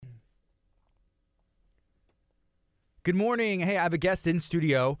Good morning. Hey, I have a guest in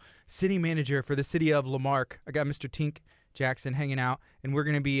studio, city manager for the city of Lamarck. I got Mr. Tink Jackson hanging out, and we're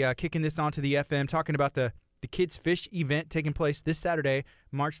going to be kicking this onto the FM, talking about the Kids Fish event taking place this Saturday,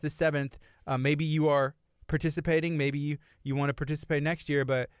 March the 7th. Maybe you are participating. Maybe you want to participate next year,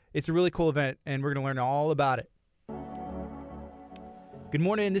 but it's a really cool event, and we're going to learn all about it. Good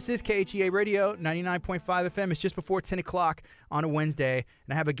morning. This is KHEA Radio, 99.5 FM. It's just before 10 o'clock on a Wednesday,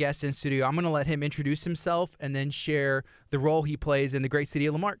 and I have a guest in studio. I'm going to let him introduce himself and then share the role he plays in the great city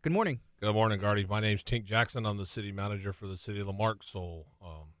of Lamarck. Good morning. Good morning, Gardy. My name's Tink Jackson. I'm the city manager for the city of Lamarck, so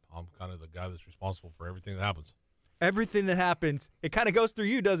I'm kind of the guy that's responsible for everything that happens. Everything that happens, it kind of goes through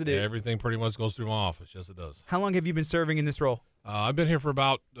you, doesn't it? Yeah, everything pretty much goes through my office. Yes, it does. How long have you been serving in this role? I've been here for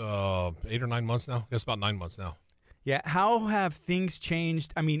about 8 or 9 months now. I guess about 9 months now. Yeah, how have things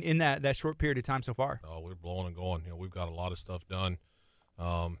changed, in that short period of time so far? We're blowing and going. We've got a lot of stuff done.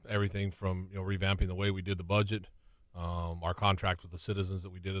 Everything from, revamping the way we did the budget, our contract with the citizens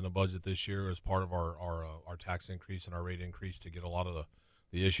that we did in the budget this year as part of our tax increase and our rate increase to get a lot of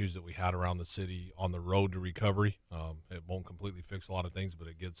the issues that we had around the city on the road to recovery. It won't completely fix a lot of things, but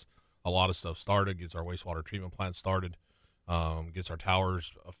it gets a lot of stuff started, gets our wastewater treatment plant started, gets our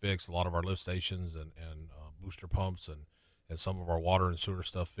towers fixed, a lot of our lift stations and booster pumps and some of our water and sewer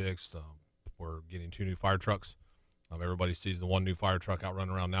stuff fixed. We're getting 2 new fire trucks. Everybody sees the 1 new fire truck out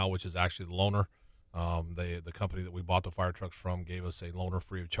running around now, which is actually the loaner. The company that we bought the fire trucks from gave us a loaner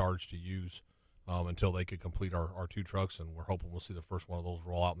free of charge to use until they could complete our 2 trucks, and we're hoping we'll see the first one of those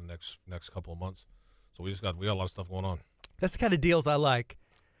roll out in the next couple of months. So we got a lot of stuff going on. That's the kind of deals I like.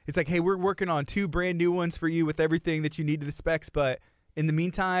 It's like, hey, we're working on 2 brand new ones for you with everything that you need to the specs, but in the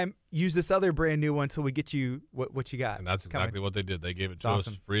meantime, use this other brand new one until we get you what you got. And that's exactly what they did. They gave it to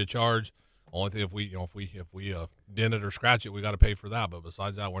awesome. us free of charge. Only thing, if we dent it or scratch it, we got to pay for that. But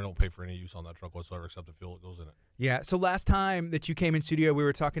besides that, we don't pay for any use on that truck whatsoever except the fuel that goes in it. Yeah. So last time that you came in studio, we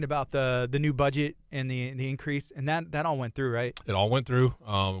were talking about the new budget and the increase, and that all went through, right? It all went through.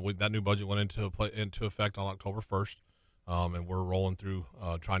 That new budget went into effect on October 1st, and we're rolling through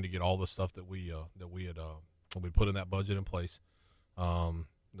trying to get all the stuff that we put in that budget in place.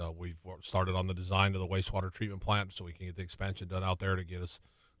 We've started on the design of the wastewater treatment plant so we can get the expansion done out there to get us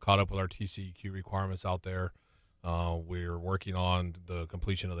caught up with our TCEQ requirements out there. We're working on the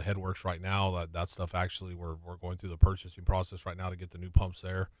completion of the headworks right now. That stuff actually we're going through the purchasing process right now to get the new pumps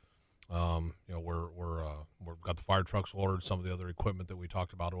there. We've got the fire trucks ordered. Some of the other equipment that we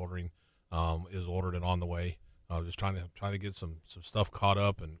talked about ordering is ordered and on the way. Just trying to get some stuff caught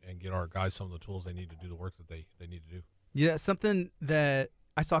up and get our guys some of the tools they need to do the work that they need to do. Yeah, something that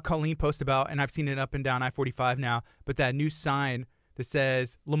I saw Colleen post about, and I've seen it up and down I-45 now, but that new sign that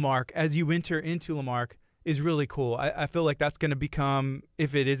says Lamarck, as you enter into Lamarck, is really cool. I feel like that's going to become,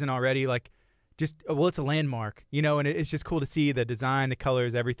 if it isn't already, it's a landmark, and it's just cool to see the design, the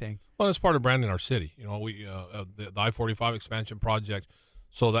colors, everything. Well, it's part of branding our city. We the I-45 expansion project,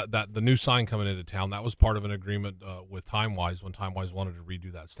 so that the new sign coming into town, that was part of an agreement with TimeWise when TimeWise wanted to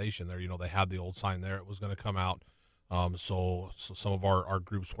redo that station there. They had the old sign there. It was going to come out. So some of our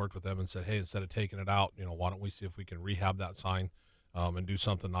groups worked with them and said, hey, instead of taking it out, why don't we see if we can rehab that sign and do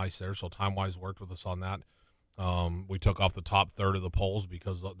something nice there. So TimeWise worked with us on that. We took off the top third of the poles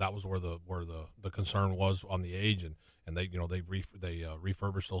because that was where the concern was on the age, and they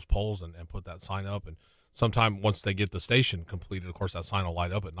refurbished those poles and put that sign up. And sometime once they get the station completed, of course that sign will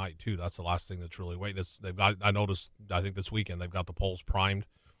light up at night too. That's the last thing that's really waiting. I noticed, I think this weekend they've got the poles primed.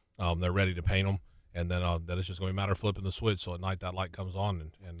 They're ready to paint them. And then it's just going to be a matter of flipping the switch. So at night that light comes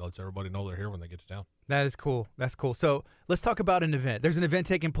on and lets everybody know they're here when they get to town. That is cool. That's cool. So let's talk about an event. There's an event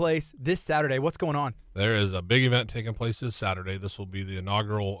taking place this Saturday. What's going on? There is a big event taking place this Saturday. This will be the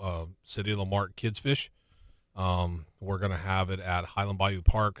inaugural City of Lamarck Kids Fish. We're going to have it at Highland Bayou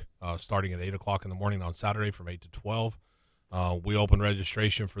Park starting at 8 o'clock in the morning on Saturday from 8 to 12. We opened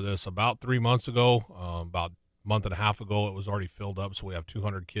registration for this about 3 months ago. About a month and a half ago, it was already filled up. So we have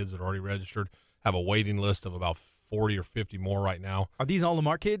 200 kids that are already registered. Have a waiting list of about 40 or 50 more right now. Are these all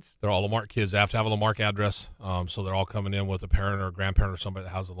Lamarck kids? They're all Lamarck kids. They have to have a Lamarck address, so they're all coming in with a parent or a grandparent or somebody that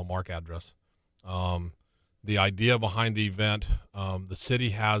has a Lamarck address. The idea behind the event, the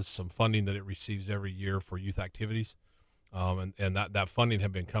city has some funding that it receives every year for youth activities, and that funding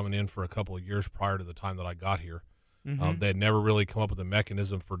had been coming in for a couple of years prior to the time that I got here. Mm-hmm. They had never really come up with a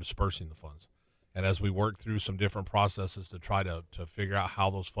mechanism for dispersing the funds. And as we worked through some different processes to try to figure out how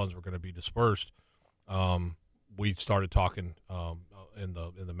those funds were going to be dispersed, we started talking in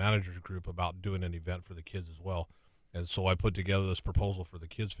the managers group about doing an event for the kids as well. And so I put together this proposal for the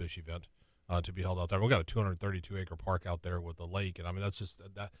Kids Fish event. to be held out there. We've got a 232-acre park out there with a lake, and I mean that's just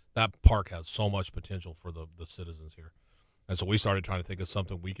that park has so much potential for the citizens here. And so we started trying to think of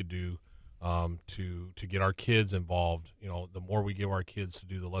something we could do to get our kids involved. You know, the more we give our kids to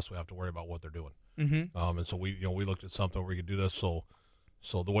do, the less we have to worry about what they're doing. And so we looked at something where we could do this. So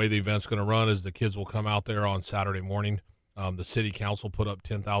the way the event's going to run is the kids will come out there on Saturday morning. The city council put up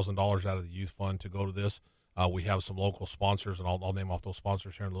 $10,000 out of the youth fund to go to this. We have some local sponsors, and I'll name off those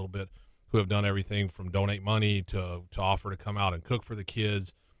sponsors here in a little bit, who have done everything from donate money to offer to come out and cook for the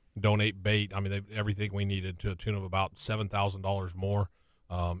kids, donate bait. I mean, everything we needed, to a tune of about $7,000 more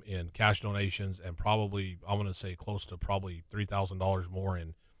in cash donations, and probably, I'm going to say, close to probably $3,000 more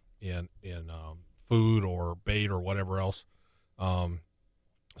in food or bait or whatever else.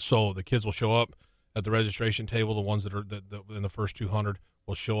 So the kids will show up at the registration table. The ones that are in the first 200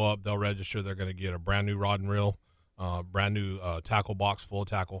 will show up. They'll register. They're going to get a brand new rod and reel, brand new tackle box full of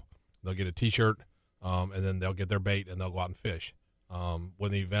tackle. They'll get a T-shirt, and then they'll get their bait, and they'll go out and fish.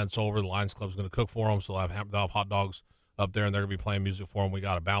 When the event's over, the Lions Club's going to cook for them, so they'll have hot dogs up there, and they're going to be playing music for them. We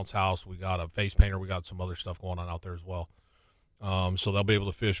got a bounce house. We got a face painter. We got some other stuff going on out there as well. So they'll be able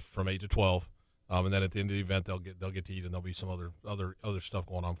to fish from 8 to 12, and then at the end of the event, they'll get to eat, and there'll be some other stuff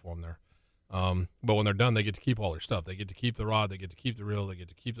going on for them there. But when they're done, they get to keep all their stuff. They get to keep the rod, they get to keep the reel, they get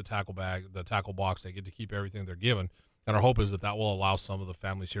to keep the tackle bag, the tackle box, they get to keep everything they're given. And our hope is that will allow some of the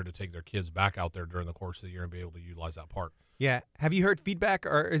families here to take their kids back out there during the course of the year and be able to utilize that park. Yeah. Have you heard feedback,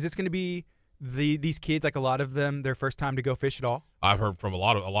 or is this going to be these kids, like a lot of them, their first time to go fish at all? I've heard from a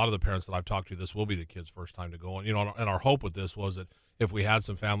lot of the parents that I've talked to, this will be the kids' first time to go. And, and our hope with this was that if we had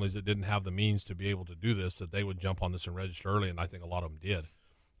some families that didn't have the means to be able to do this, that they would jump on this and register early, and I think a lot of them did.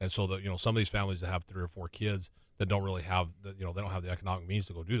 And so that, some of these families that have 3 or 4 kids that don't really have they don't have the economic means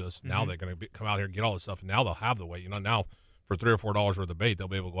to go do this. Now they're going to come out here and get all this stuff, and now they'll have the weight. Now for $3 or $4 worth of bait, they'll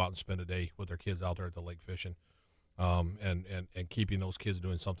be able to go out and spend a day with their kids out there at the lake fishing, and keeping those kids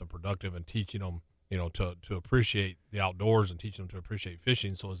doing something productive and teaching them, to appreciate the outdoors and teaching them to appreciate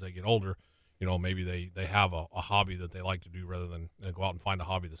fishing. So as they get older, maybe they have a hobby that they like to do rather than go out and find a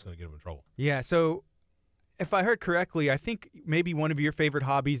hobby that's going to get them in trouble. Yeah. So if I heard correctly, I think maybe one of your favorite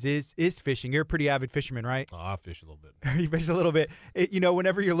hobbies is fishing. You're a pretty avid fisherman, right? I fish a little bit. You fish a little bit.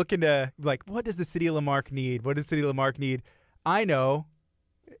 Whenever you're looking to, like, what does the city of Lamarck need? What does the city of Lamarck need? I know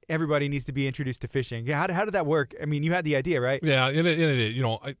everybody needs to be introduced to fishing. Yeah, how did that work? I mean, you had the idea, right? Yeah, and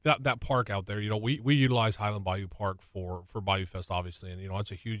it that park out there, we utilize Highland Bayou Park for Bayou Fest, obviously, and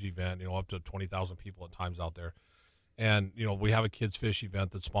it's a huge event, up to 20,000 people at times out there. And, we have a kids fish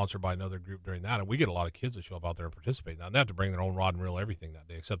event that's sponsored by another group during that, and we get a lot of kids that show up out there and participate. Now, they have to bring their own rod and reel, everything that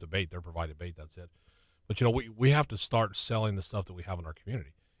day, except the bait. They're provided bait, that's it. But, we have to start selling the stuff that we have in our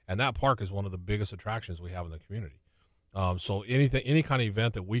community. And that park is one of the biggest attractions we have in the community. So any kind of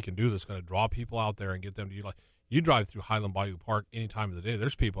event that we can do that's going to draw people out there and get them to utilize. You drive through Highland Bayou Park any time of the day,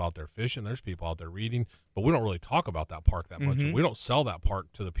 there's people out there fishing, there's people out there reading, but we don't really talk about that park that much. And we don't sell that park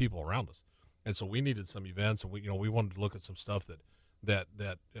to the people around us. And so we needed some events, and we wanted to look at some stuff that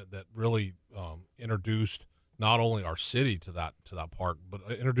really introduced not only our city to that park, but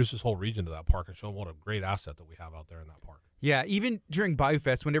introduced this whole region to that park and show them what a great asset that we have out there in that park. Yeah, even during Bayou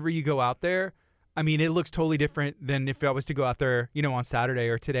Fest, whenever you go out there, I mean, it looks totally different than if I was to go out there, on Saturday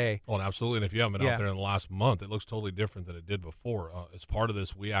or today. Oh, and absolutely. And if you haven't been out there in the last month, it looks totally different than it did before. As part of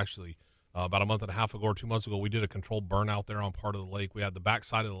this, we actually, about a month and a half ago or 2 months ago, we did a controlled burn out there on part of the lake. We had the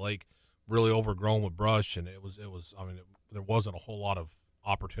backside of the lake really overgrown with brush, and there wasn't a whole lot of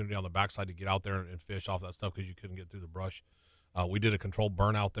opportunity on the backside to get out there and fish off that stuff because you couldn't get through the brush. We did a controlled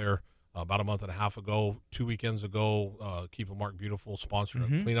burn out there about a month and a half ago. 2 weekends ago, Keep Lamarck Beautiful sponsored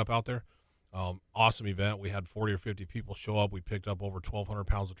a cleanup out there. Awesome event. We had 40 or 50 people show up. We picked up over 1,200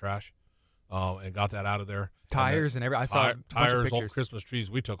 pounds of trash and got that out of there. Tires and everything. I saw tires, old Christmas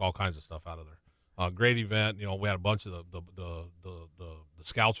trees. We took all kinds of stuff out of there. Great event. We had a bunch of the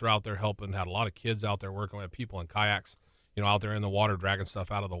scouts were out there helping. Had a lot of kids out there working. We had people in kayaks, out there in the water dragging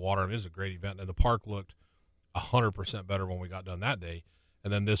stuff out of the water. And it was a great event. And the park looked 100% better when we got done that day.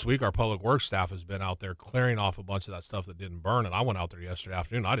 And then this week, our public works staff has been out there clearing off a bunch of that stuff that didn't burn. And I went out there yesterday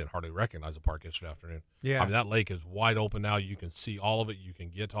afternoon. I didn't hardly recognize the park yesterday afternoon. Yeah, I mean, that lake is wide open now. You can see all of it. You can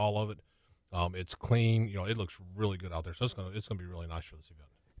get to all of it. It's clean. It looks really good out there. So it's gonna be really nice for this event.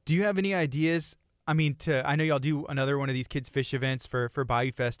 Do you have any ideas? I mean, I know y'all do another one of these kids fish events for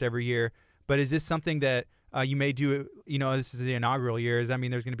Bayou Fest every year, but is this something that you may do? This is the inaugural year. Does that mean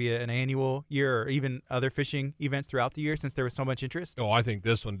there's going to be an annual year or even other fishing events throughout the year since there was so much interest? Oh, I think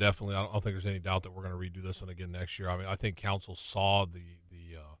this one definitely. I don't think there's any doubt that we're going to redo this one again next year. I mean, I think council saw the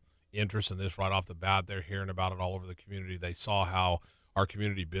interest in this right off the bat. They're hearing about it all over the community. They saw how our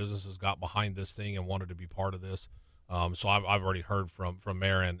community businesses got behind this thing and wanted to be part of this. So I've already heard from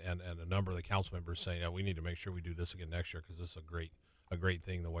Mayor and a number of the council members saying, yeah, we need to make sure we do this again next year because this is a great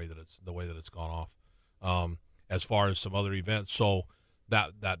thing the way that it's gone off. As far as some other events, so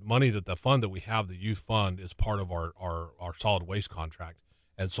that money the fund that we have, the youth fund, is part of our solid waste contract.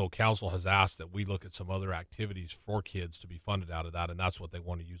 And so council has asked that we look at some other activities for kids to be funded out of that, and that's what they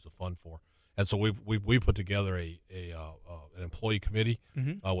want to use the fund for. And so we put together an employee committee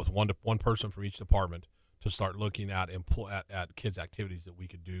with one person from each department to start looking at kids' activities that we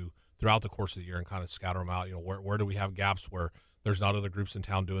could do throughout the course of the year and kind of scatter them out. Where do we have gaps where there's not other groups in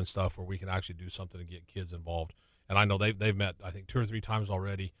town doing stuff where we can actually do something to get kids involved. And I know they've met, I think, 2 or 3 times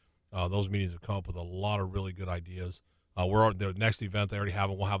already. Those meetings have come up with a lot of really good ideas. The next event they already have,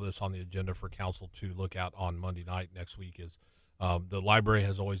 and we'll have this on the agenda for council to look at on Monday night next week, is the library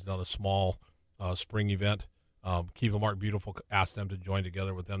has always done a small spring event. Kiva Mark Beautiful asked them to join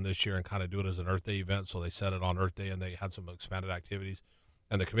together with them this year and kind of do it as an Earth Day event. So they set it on Earth Day, and they had some expanded activities.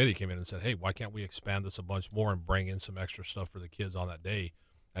 And the committee came in and said, hey, why can't we expand this a bunch more and bring in some extra stuff for the kids on that day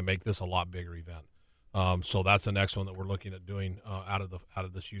and make this a lot bigger event? So that's the next one that we're looking at doing out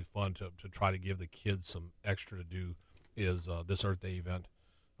of this youth fund to try to give the kids some extra to do is this Earth Day event.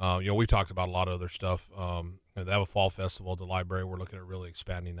 We've talked about a lot of other stuff. They have a fall festival at the library. We're looking at really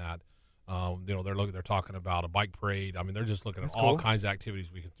expanding that. They're talking about a bike parade. I mean, they're just looking at all kinds of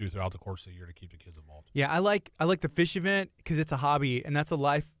activities we can do throughout the course of the year to keep the kids involved. Yeah, I like the fish event because it's a hobby, and that's a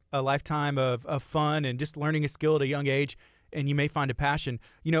lifetime of fun and just learning a skill at a young age, and you may find a passion.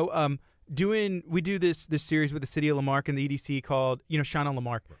 We do this series with the city of Lamarck and the EDC called Shine on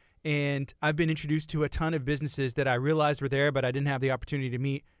Lamarck. Right. And I've been introduced to a ton of businesses that I realized were there, but I didn't have the opportunity to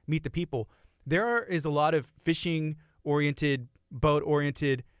meet the people. There is a lot of fishing-oriented,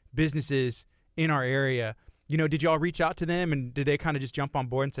 boat-oriented businesses in our area. Did y'all reach out to them, and did they kind of just jump on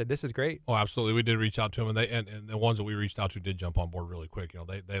board and said, this is great? Oh, absolutely. We did reach out to them, and the ones that we reached out to did jump on board really quick.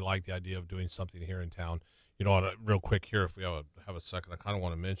 They like the idea of doing something here in town. Real quick here, if we have a second, I kind of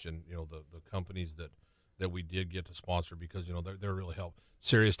want to mention, the companies that we did get to sponsor because, they're really helpful.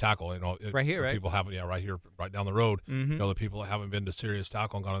 Serious Tackle, right here, right? People haven't, right here, right down the road. Mm-hmm. The people that haven't been to Serious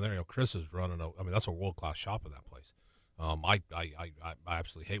Tackle and gone in there, Chris is running that's a world-class shop in that place. I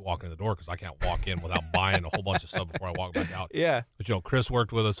absolutely hate walking in the door because I can't walk in without buying a whole bunch of stuff before I walk back out. Yeah. But, Chris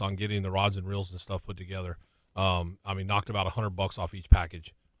worked with us on getting the rods and reels and stuff put together. Knocked about $100 off each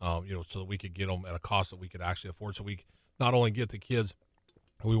package, so that we could get them at a cost that we could actually afford. So we not only get the kids,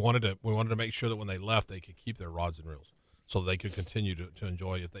 we wanted to make sure that when they left, they could keep their rods and reels so they could continue to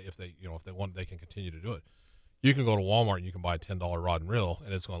enjoy if they want, they can continue to do it. You can go to Walmart and you can buy a $10 rod and reel,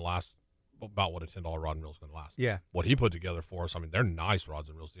 and it's going to last about what a $10 rod and reel is going to last. Yeah. What he put together for us, they're nice rods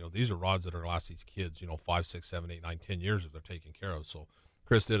and reels. These are rods that are going to last these kids, 5, 6, 7, 8, 9, 10 years if they're taken care of. So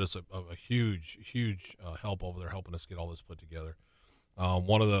Chris did us a huge help over there, helping us get all this put together.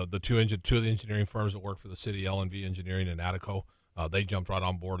 One of the two of the engineering firms that work for the city, L&V Engineering and Attico, they jumped right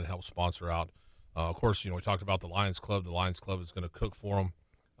on board and helped sponsor out. Of course, we talked about the Lions Club. The Lions Club is going to cook for them.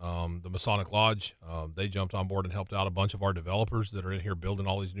 The Masonic Lodge, they jumped on board and helped out a bunch of our developers that are in here building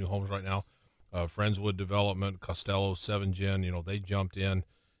all these new homes right now. Friendswood Development, Costello, 7Gen, they jumped in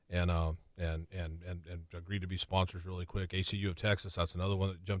and agreed to be sponsors really quick. ACU of Texas, that's another one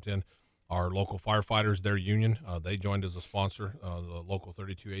that jumped in. Our local firefighters, their union, they joined as a sponsor, the local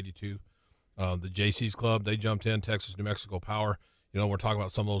 3282. The JC's Club, they jumped in. Texas New Mexico Power, we're talking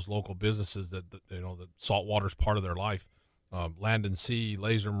about some of those local businesses that salt water's part of their life. Land and Sea,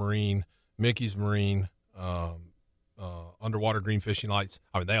 Laser Marine, Mickey's Marine, Underwater Green Fishing Lights.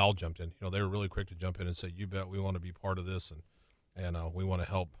 They all jumped in. They were really quick to jump in and say, "You bet, we want to be part of this, and we want to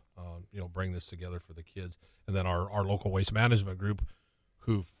help, bring this together for the kids." And then our local waste management group,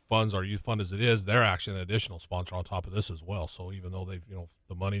 who funds our youth fund as it is, they're actually an additional sponsor on top of this as well. So even though they've,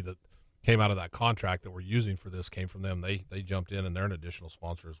 the money that came out of that contract that we're using for this came from them, they jumped in and they're an additional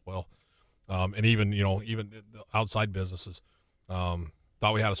sponsor as well. And even the outside businesses,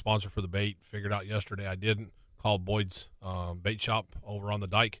 thought we had a sponsor for the bait, figured out yesterday I didn't. Called Boyd's bait shop over on the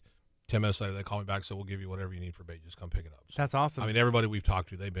dike. 10 minutes later, they called me back and said, we'll give you whatever you need for bait. Just come pick it up. So, that's awesome. Everybody we've talked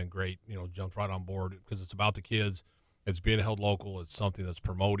to, they've been great, jumped right on board because it's about the kids. It's being held local. It's something that's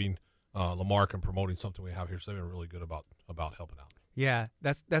promoting Lamarck and promoting something we have here. So they've been really good about helping out. Yeah,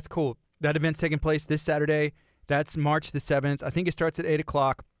 that's cool. That event's taking place this Saturday. That's March the 7th. I think it starts at 8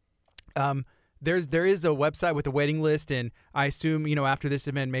 o'clock. There is a website with a waiting list, and I assume, after this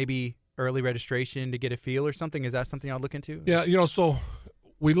event, maybe early registration to get a feel or something. Is that something I'll look into? Yeah, so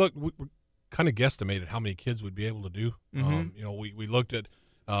we kind of guesstimated how many kids would be able to do. Mm-hmm. We looked at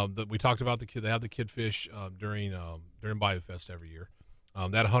we talked about the kid. They have the kid fish during BioFest every year.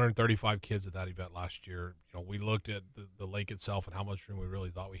 That 135 kids at that event last year. We looked at the lake itself and how much room we really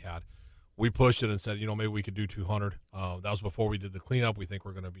thought we had. We pushed it and said, maybe we could do 200. That was before we did the cleanup. We think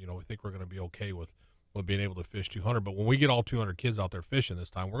we're going to be, okay with being able to fish 200. But when we get all 200 kids out there fishing this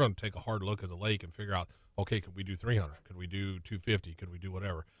time, we're going to take a hard look at the lake and figure out, okay, could we do 300? Could we do 250? Could we do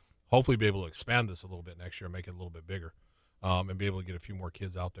whatever? Hopefully be able to expand this a little bit next year and make it a little bit bigger, and be able to get a few more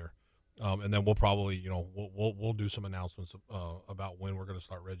kids out there. And then we'll probably, we'll do some announcements about when we're going to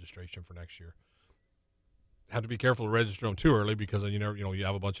start registration for next year. Have to be careful to register them too early because then you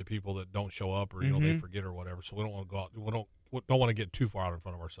have a bunch of people that don't show up or they forget or whatever. So we don't want to go out. We don't want to get too far out in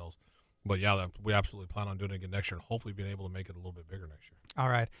front of ourselves. But yeah, we absolutely plan on doing it again next year and hopefully being able to make it a little bit bigger next year. All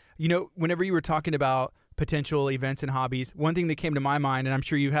right. Whenever you were talking about potential events and hobbies, one thing that came to my mind, and I'm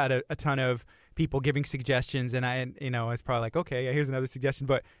sure you had a ton of people giving suggestions, and I was probably like, okay, here's another suggestion.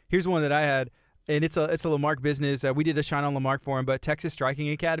 But here's one that I had, and it's a Lamarck business. We did a Shine on Lamarck for them, but Texas Striking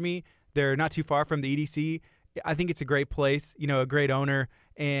Academy, they're not too far from the EDC. I think it's a great place, a great owner.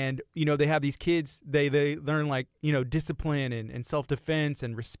 And, they have these kids, they learn discipline and self-defense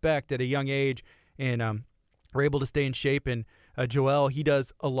and respect at a young age. And are able to stay in shape. And Joel, he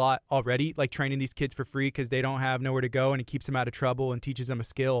does a lot already, like training these kids for free because they don't have nowhere to go, and he keeps them out of trouble and teaches them a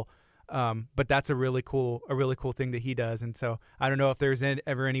skill. But that's a really cool thing that he does. And so I don't know if there's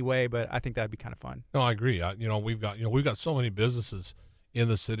ever any way, but I think that'd be kind of fun. No, I agree. We've got so many businesses in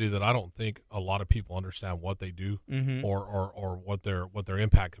the city that I don't think a lot of people understand what they do or what their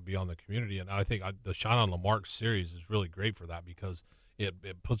impact could be on the community. And I think the Shine on Lamarck series is really great for that because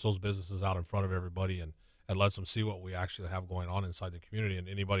it puts those businesses out in front of everybody and lets them see what we actually have going on inside the community. And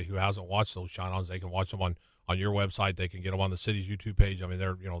anybody who hasn't watched those Shine-Ons, they can watch them on your website. They can get them on the city's YouTube page. I mean,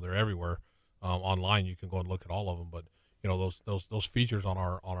 they're everywhere online. You can go and look at all of them. But those features on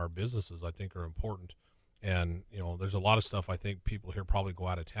our businesses, I think, are important. And there's a lot of stuff I think people here probably go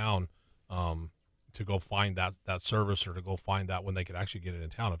out of town to go find that service or to go find that when they could actually get it in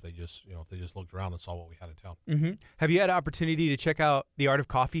town if they just looked around and saw what we had in town. Mm-hmm. Have you had an opportunity to check out the Art of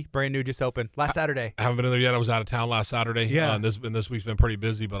Coffee? Brand new, just opened last Saturday. I haven't been in there yet. I was out of town last Saturday. Yeah. And this week's been pretty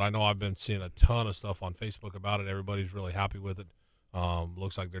busy, but I know I've been seeing a ton of stuff on Facebook about it. Everybody's really happy with it.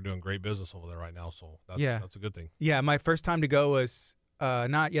 Looks like they're doing great business over there right now, so that's a good thing. Yeah, my first time to go was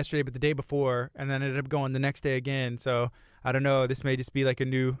not yesterday, but the day before, and then ended up going the next day again. So I don't know. This may just be like a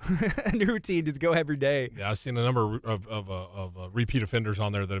new routine. Just go every day. Yeah, I've seen a number of repeat offenders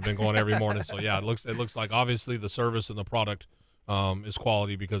on there that have been going every morning. So yeah, it looks like obviously the service and the product is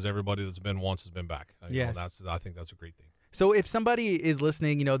quality because everybody that's been once has been back. Yes, I think that's a great thing. So if somebody is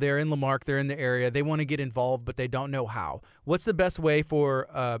listening, they're in Lamarck, they're in the area, they want to get involved, but they don't know how. What's the best way for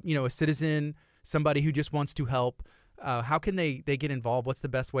a citizen, somebody who just wants to help? How can they get involved? What's the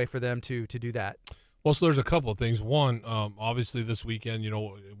best way for them to do that? Well, so there's a couple of things. One, obviously this weekend,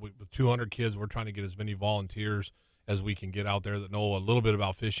 with 200 kids, we're trying to get as many volunteers as we can get out there that know a little bit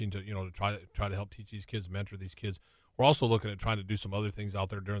about fishing to try to help teach these kids, mentor these kids. We're also looking at trying to do some other things out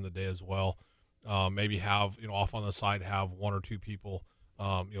there during the day as well. Maybe have, off on the side, have one or two people,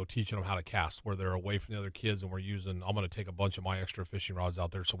 teaching them how to cast where they're away from the other kids. And I'm going to take a bunch of my extra fishing rods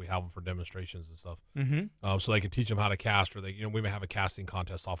out there so we have them for demonstrations and stuff. Mm-hmm. So they can teach them how to cast, or we may have a casting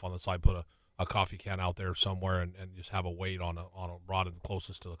contest off on the side, put a coffee can out there somewhere and just have a weight on a rod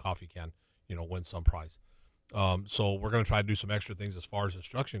closest to the coffee can, win some prize. So we're going to try to do some extra things as far as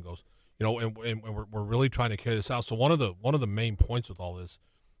instruction goes, and we're really trying to carry this out. So one of the main points with all this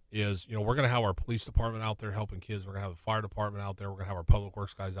is, we're going to have our police department out there helping kids. We're going to have the fire department out there. We're going to have our public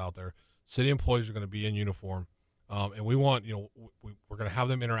works guys out there. City employees are going to be in uniform. And we want, we're going to have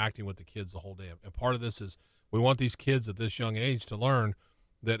them interacting with the kids the whole day. And part of this is we want these kids at this young age to learn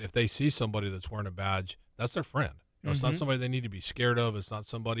that if they see somebody that's wearing a badge, that's their friend. It's not somebody they need to be scared of. It's not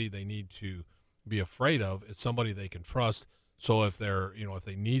somebody they need to be afraid of. It's somebody they can trust. So if they're, if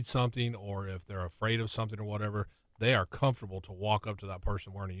they need something or if they're afraid of something or whatever, they are comfortable to walk up to that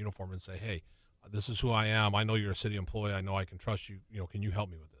person wearing a uniform and say, hey, this is who I am. I know you're a city employee. I know I can trust you. Can you help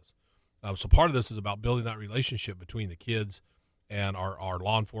me with this? So part of this is about building that relationship between the kids and our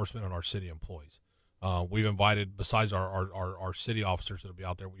law enforcement and our city employees. We've invited, besides our city officers that'll be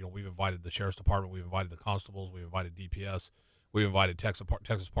out there, we've invited the sheriff's department, we've invited the constables, we've invited DPS, we've invited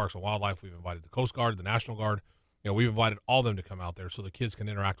Texas Parks and Wildlife, we've invited the Coast Guard, the National Guard. We've invited all of them to come out there so the kids can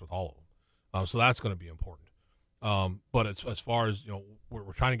interact with all of them. So that's going to be important. But as far as,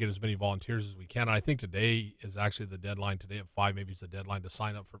 we're trying to get as many volunteers as we can. And I think today is actually the deadline. Today at 5, maybe it's the deadline to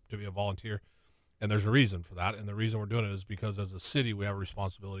sign up to be a volunteer. And there's a reason for that. And the reason we're doing it is because as a city, we have a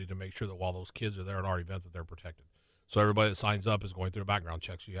responsibility to make sure that while those kids are there at our event, that they're protected. So everybody that signs up is going through a background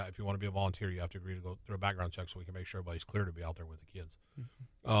check. So if you want to be a volunteer, you have to agree to go through a background check so we can make sure everybody's clear to be out there with the kids.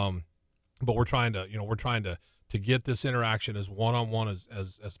 But we're trying to get this interaction as one-on-one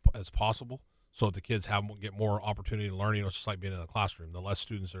as possible, so that the kids get more opportunity to learn. It's just like being in a classroom. The less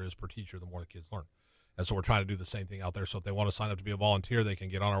students there is per teacher, the more the kids learn. And so we're trying to do the same thing out there. So if they want to sign up to be a volunteer, they can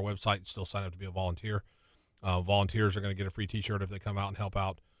get on our website and still sign up to be a volunteer. Volunteers are going to get a free T-shirt if they come out and help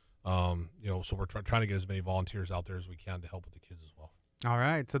out. So we're trying to get as many volunteers out there as we can to help with the kids as well. All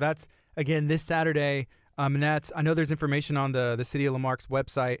right. So that's, again, this Saturday. And I know there's information on the City of Lamarck's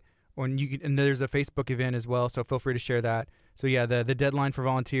website, and there's a Facebook event as well. So feel free to share that. So yeah, the deadline for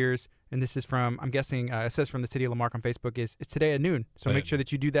volunteers, and this is from, I'm guessing, it says from the City of Lamarck on Facebook, is today at noon. So make sure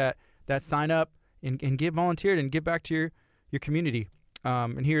that you do that sign up and get volunteered and give back to your community.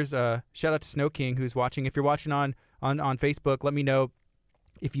 And here's a shout out to Snow King, who's watching. If you're watching on Facebook, let me know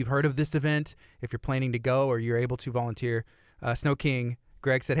if you've heard of this event, if you're planning to go or you're able to volunteer. Snow King,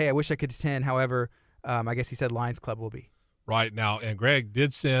 Greg said, hey, I wish I could attend. However, I guess he said Lions Club will be. Right now, and Greg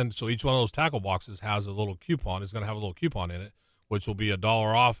did send, so each one of those tackle boxes has a little coupon. It's going to have a little coupon in it, which will be $1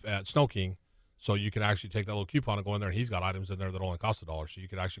 off at Snow King. So you can actually take that little coupon and go in there, and he's got items in there that only cost $1. So you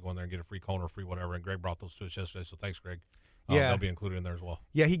could actually go in there and get a free cone or free whatever. And Greg brought those to us yesterday, so thanks, Greg. They'll be included in there as well.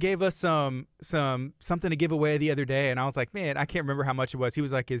 Yeah, he gave us something to give away the other day, and I was like, man, I can't remember how much it was. He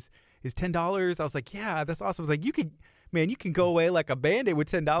was like, is $10? I was like, yeah, that's awesome. I was like, you can go away like a bandit with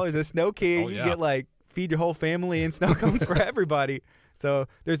 $10 at Snow King. You get like feed your whole family and snow cones for everybody. So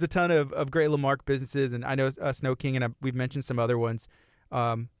there's a ton of great Lamarck businesses, and I know Snow King, and we've mentioned some other ones,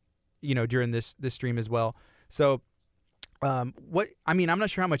 during this stream as well. So, I'm not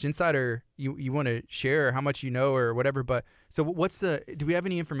sure how much insider you want to share, or how much you know, or whatever. But so, do we have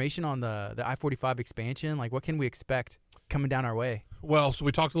any information on the I-45 expansion? Like, what can we expect coming down our way? Well, so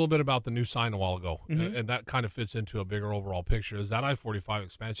we talked a little bit about the new sign a while ago, and that kind of fits into a bigger overall picture. As that I-45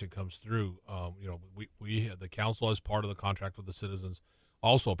 expansion comes through, we the council, as part of the contract with the citizens,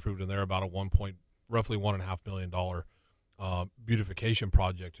 also approved in there about roughly $1.5 million beautification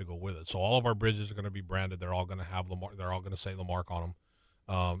project to go with it. So all of our bridges are going to be branded. They're all going to have Lamarck. They're all going to say Lamarck on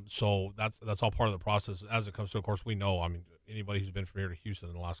them. So that's all part of the process. As it comes through, of course, we know. I mean, anybody who's been from here to Houston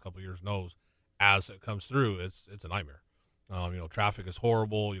in the last couple of years knows, as it comes through, it's a nightmare. Traffic is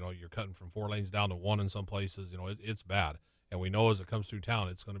horrible. You're cutting from 4 lanes down to 1 in some places. It's bad. And we know as it comes through town,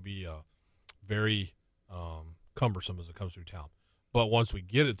 it's going to be very cumbersome as it comes through town. But once we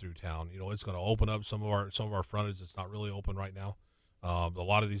get it through town, it's going to open up some of our frontage. It's not really open right now. A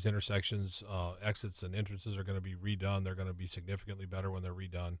lot of these intersections, exits and entrances are going to be redone. They're going to be significantly better when they're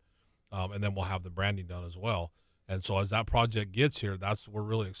redone. And then we'll have the branding done as well. And so as that project gets here, we're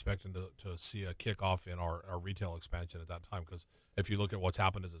really expecting to see a kickoff in our retail expansion at that time. Because if you look at what's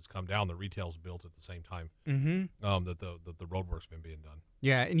happened as it's come down, the retail's built at the same time that the road work's been being done.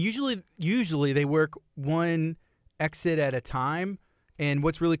 Yeah, and usually they work one exit at a time. And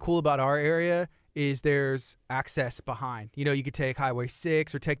what's really cool about our area is there's access behind. You could take Highway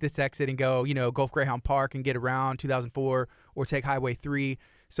 6 or take this exit and go, Gulf Greyhound Park and get around 2004, or take Highway 3.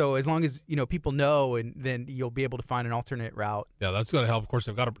 So as long as people know, and then you'll be able to find an alternate route. Yeah, that's going to help. Of course,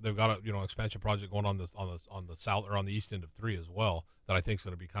 they've got a expansion project going on the south or on the east end of 3 as well, that I think is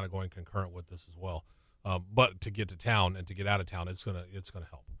going to be kind of going concurrent with this as well. But to get to town and to get out of town, it's gonna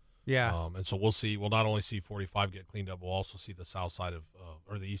help. Yeah. And so we'll see. We'll not only see 45 get cleaned up, we'll also see the south side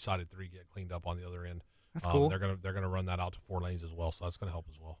or the east side of 3 get cleaned up on the other end. That's cool. They're gonna run that out to 4 lanes as well, so that's gonna help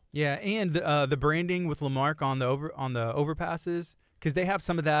as well. Yeah, and the branding with Lamarck on the overpasses, because they have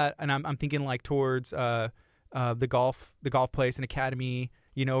some of that, and I'm thinking like towards the golf place and Academy,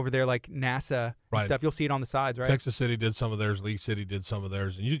 over there like NASA and stuff. You'll see it on the sides, right? Texas City did some of theirs. League City did some of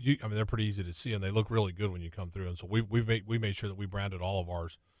theirs, and they're pretty easy to see, and they look really good when you come through. And so we made sure that we branded all of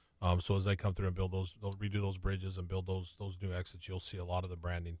ours. So as they come through and build they'll redo those bridges and build those new exits, you'll see a lot of the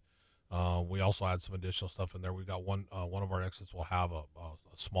branding. We also had some additional stuff in there. We've got one of our exits will have a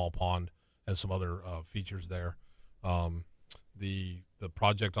small pond and some other features there. The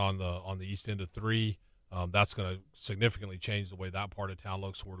project on the east end of 3, that's going to significantly change the way that part of town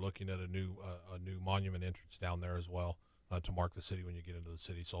looks. So we're looking at a new monument entrance down there as well to mark the city when you get into the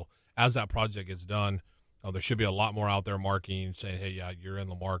city. So as that project gets done, there should be a lot more out there marking, saying, hey, yeah, you're in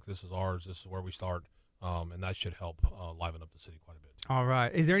Lamarck, this is ours, this is where we start, and that should help liven up the city quite a bit. All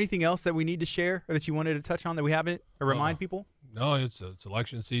right. Is there anything else that we need to share or that you wanted to touch on that we haven't, or remind people? No, it's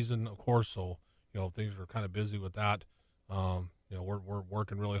election season, of course, so things are kind of busy with that. We're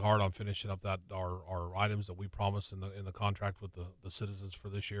working really hard on finishing up our items that we promised in the contract with the citizens for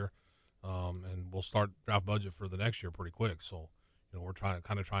this year, and we'll start draft budget for the next year pretty quick. So we're trying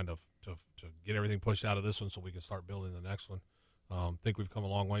to get everything pushed out of this one so we can start building the next one. Think we've come a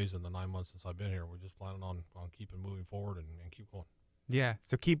long ways in the 9 months since I've been here. We're just planning on keeping moving forward and keep going. Yeah,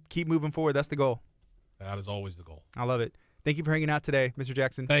 so keep moving forward. That's the goal. That is always the goal. I love it. Thank you for hanging out today, Mr.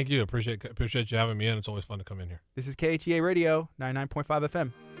 Jackson. Thank you. Appreciate you having me in. It's always fun to come in here. This is KHEA Radio, 99.5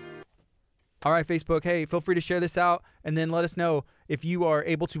 FM. All right, Facebook, hey, feel free to share this out, and then let us know if you are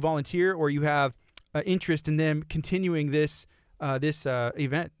able to volunteer or you have interest in them continuing this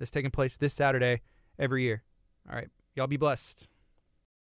event that's taking place this Saturday every year. All right, y'all be blessed.